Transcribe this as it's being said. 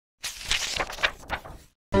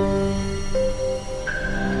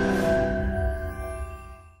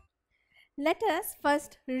Let us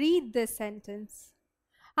first read this sentence.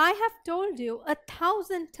 I have told you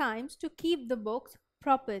 1,000 times to keep the books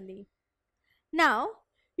properly. Now,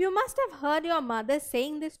 you must have heard your mother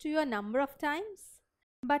saying this to you a number of times.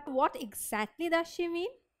 But what exactly does she mean?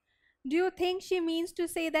 Do you think she means to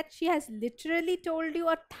say that she has literally told you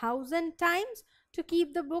 1,000 times to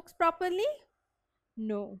keep the books properly?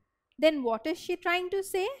 No. Then what is she trying to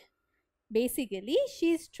say? Basically,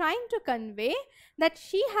 she is trying to convey that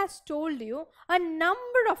she has told you a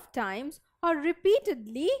number of times or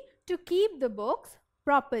repeatedly to keep the books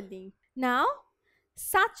properly. Now,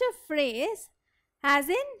 such a phrase as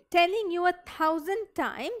in telling you 1,000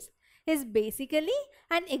 times is basically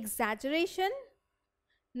an exaggeration.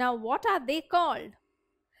 Now, what are they called?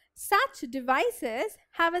 Such devices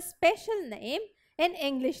have a special name in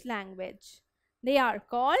English language. They are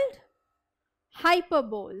called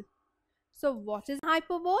hyperbole. So, what is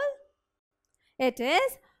hyperbole? It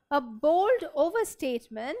is a bold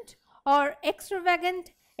overstatement or extravagant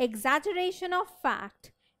exaggeration of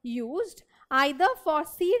fact used either for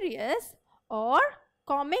serious or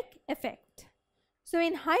comic effect. So,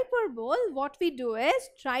 in hyperbole, what we do is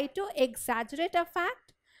try to exaggerate a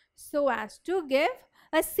fact so as to give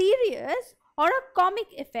a serious or a comic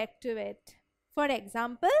effect to it. For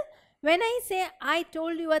example, when I say I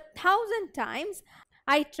told you 1,000 times,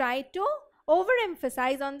 I try to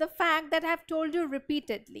overemphasize on the fact that I have told you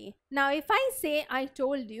repeatedly. Now, if I say I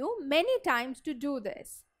told you many times to do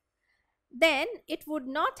this, then it would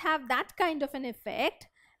not have that kind of an effect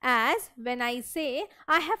as when I say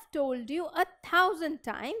I have told you 1,000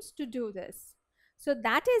 times to do this. So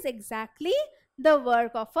that is exactly the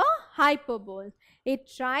work of a hyperbole.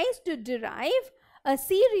 It tries to derive a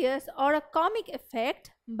serious or a comic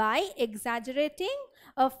effect by exaggerating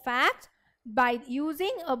a fact by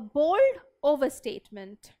using a bold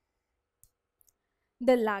overstatement.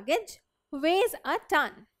 The luggage weighs a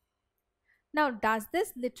ton. Now, does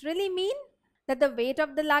this literally mean that the weight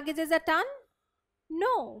of the luggage is a ton?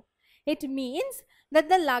 No, it means that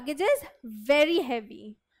the luggage is very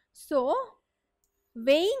heavy. So,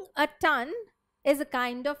 weighing a ton is a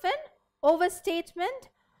kind of an overstatement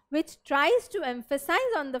which tries to emphasize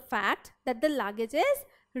on the fact that the luggage is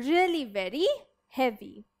really very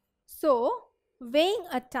heavy. So, weighing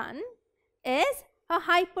a ton is a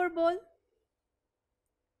hyperbole.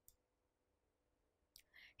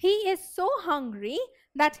 He is so hungry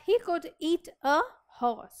that he could eat a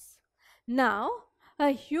horse. Now, a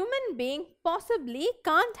human being possibly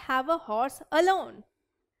can't have a horse alone.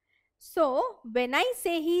 So, when I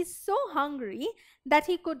say he is so hungry that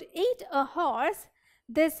he could eat a horse,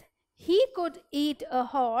 this he could eat a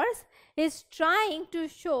horse is trying to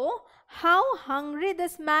show how hungry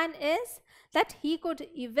this man is that he could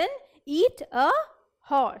even eat a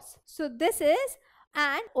horse. So, this is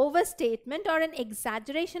an overstatement or an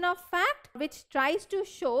exaggeration of fact which tries to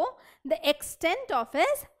show the extent of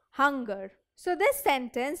his hunger. So, this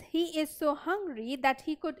sentence, he is so hungry that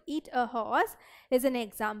he could eat a horse, is an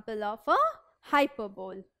example of a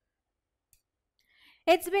hyperbole.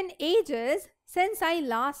 It's been ages since I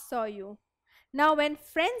last saw you. Now, when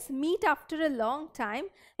friends meet after a long time,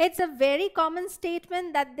 it's a very common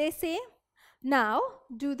statement that they say. Now,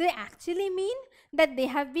 do they actually mean that they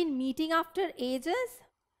have been meeting after ages?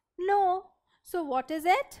 No. So, what is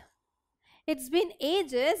it? It's been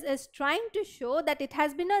ages is trying to show that it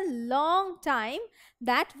has been a long time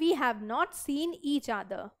that we have not seen each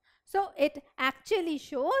other. So, it actually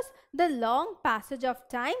shows the long passage of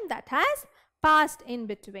time that has passed in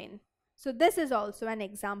between. So, this is also an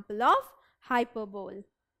example of hyperbole.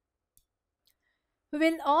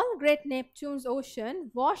 Will all great Neptune's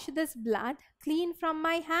ocean wash this blood clean from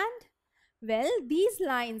my hand? Well, these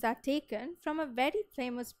lines are taken from a very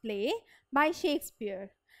famous play by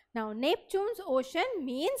Shakespeare. Now, Neptune's ocean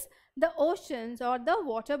means the oceans or the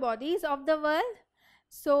water bodies of the world.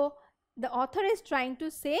 So, the author is trying to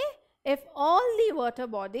say if all the water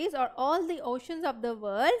bodies or all the oceans of the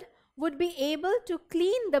world would be able to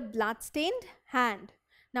clean the blood-stained hand.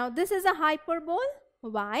 Now, this is a hyperbole.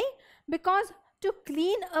 Why? Because to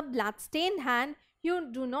clean a blood-stained hand,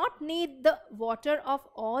 you do not need the water of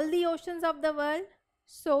all the oceans of the world.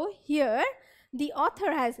 So, here the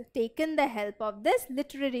author has taken the help of this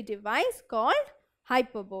literary device called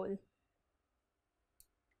hyperbole.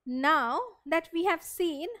 Now that we have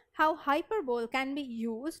seen how hyperbole can be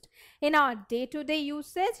used in our day-to-day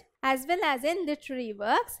usage as well as in literary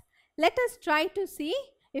works, let us try to see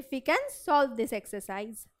if we can solve this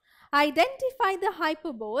exercise. Identify the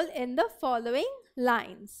hyperbole in the following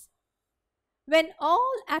lines. When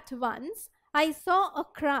all at once I saw a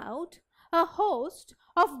crowd, a host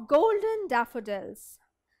of golden daffodils.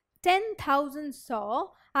 10,000 saw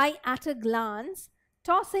I at a glance,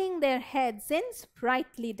 tossing their heads in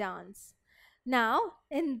sprightly dance. Now,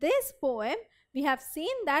 in this poem, we have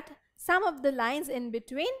seen that some of the lines in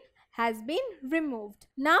between has been removed.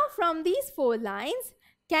 Now, from these 4 lines,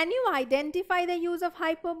 can you identify the use of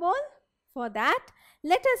hyperbole? For that,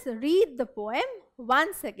 let us read the poem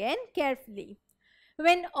once again carefully.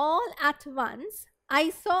 When all at once I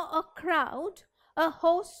saw a crowd, a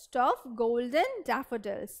host of golden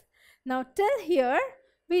daffodils. Now, till here,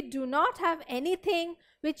 we do not have anything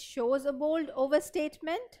which shows a bold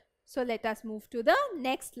overstatement. So, let us move to the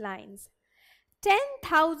next lines.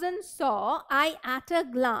 10,000 saw I at a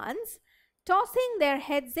glance, tossing their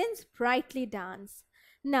heads in sprightly dance.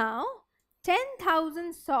 Now,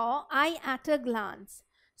 10,000 saw I at a glance.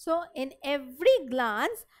 So, in every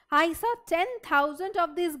glance, I saw 10,000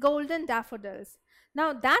 of these golden daffodils.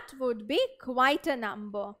 Now, that would be quite a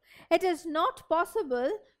number. It is not possible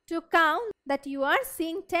to count that you are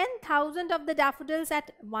seeing 10,000 of the daffodils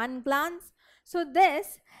at one glance. So,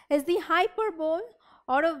 this is the hyperbole,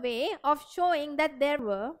 or a way of showing that there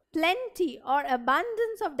were plenty or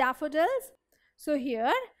abundance of daffodils. So,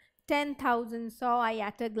 here 10,000 saw I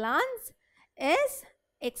at a glance is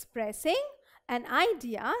expressing an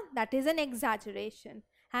idea that is an exaggeration,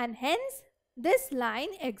 and hence this line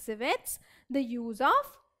exhibits the use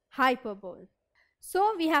of hyperbole.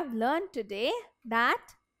 So, we have learned today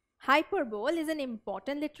that hyperbole is an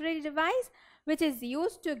important literary device which is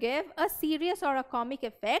used to give a serious or a comic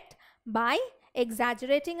effect by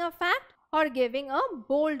exaggerating a fact or giving a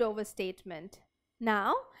bold overstatement.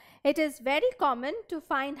 Now, it is very common to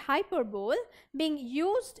find hyperbole being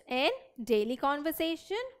used in daily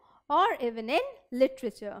conversation or even in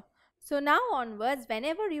literature. So now onwards,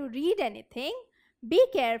 whenever you read anything, be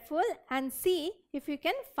careful and see if you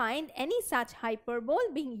can find any such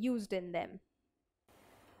hyperbole being used in them.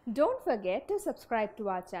 Don't forget to subscribe to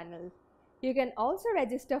our channel. You can also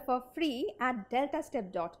register for free at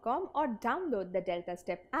deltastep.com or download the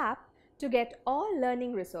DeltaStep app to get all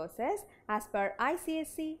learning resources as per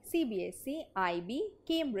ICSE, CBSE, IB,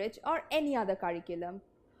 Cambridge or any other curriculum.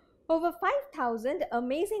 Over 5,000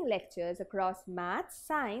 amazing lectures across maths,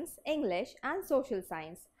 science, English and social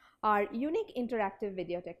science. Our unique interactive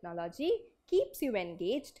video technology keeps you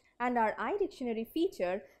engaged, and our iDictionary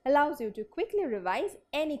feature allows you to quickly revise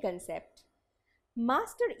any concept.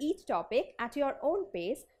 Master each topic at your own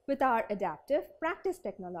pace with our adaptive practice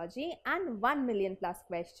technology and 1 million plus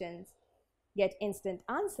questions. Get instant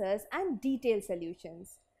answers and detailed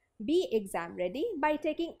solutions. Be exam ready by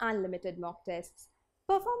taking unlimited mock tests,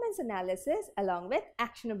 performance analysis along with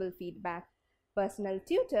actionable feedback, personal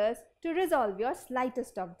tutors to resolve your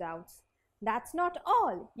slightest of doubts. That's not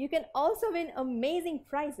all. You can also win amazing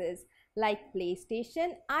prizes like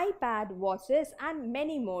PlayStation, iPad, watches and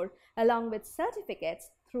many more, along with certificates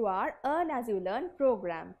through our Earn As You Learn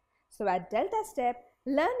program. So at DeltaStep,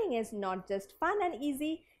 learning is not just fun and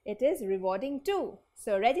easy, it is rewarding too.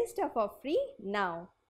 So register for free now.